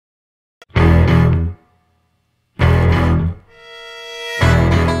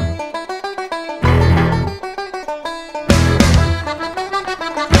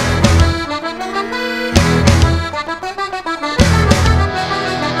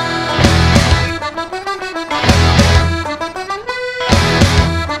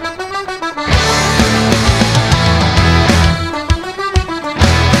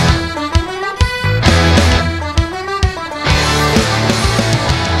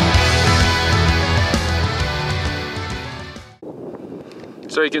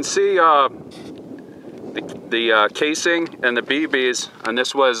So you can see the casing and the BBs, and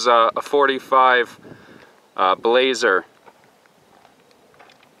this was a 45 Glaser.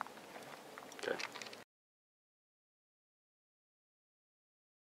 Okay.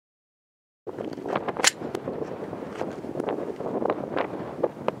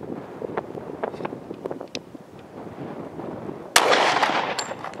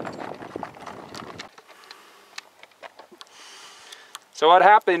 So what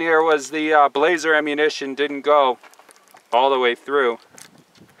happened here was the Glaser ammunition didn't go all the way through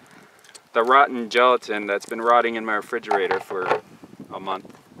the rotten gelatin that's been rotting in my refrigerator for a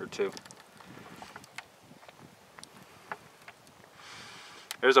month or two.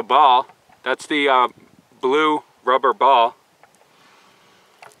 There's a ball. That's the blue rubber ball.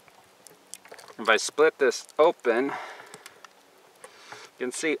 If I split this open, you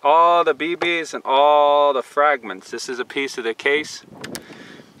can see all the BBs and all the fragments. This is a piece of the case.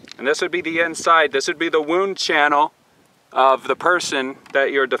 And this would be the inside. This would be the wound channel of the person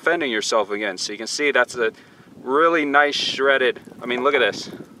that you're defending yourself against. So you can see that's a really nice shredded, I mean, look at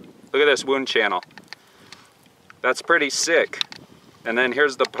this. Look at this wound channel. That's pretty sick. And then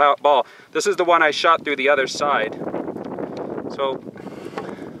here's the ball. This is the one I shot through the other side. So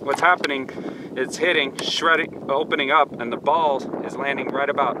what's happening, it's hitting, shredding, opening up, and the ball is landing right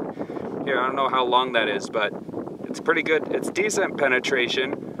about here. I don't know how long that is, but it's pretty good. It's decent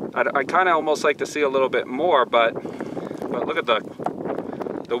penetration. I kind of almost like to see a little bit more, but look at the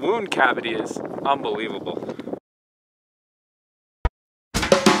wound cavity is unbelievable.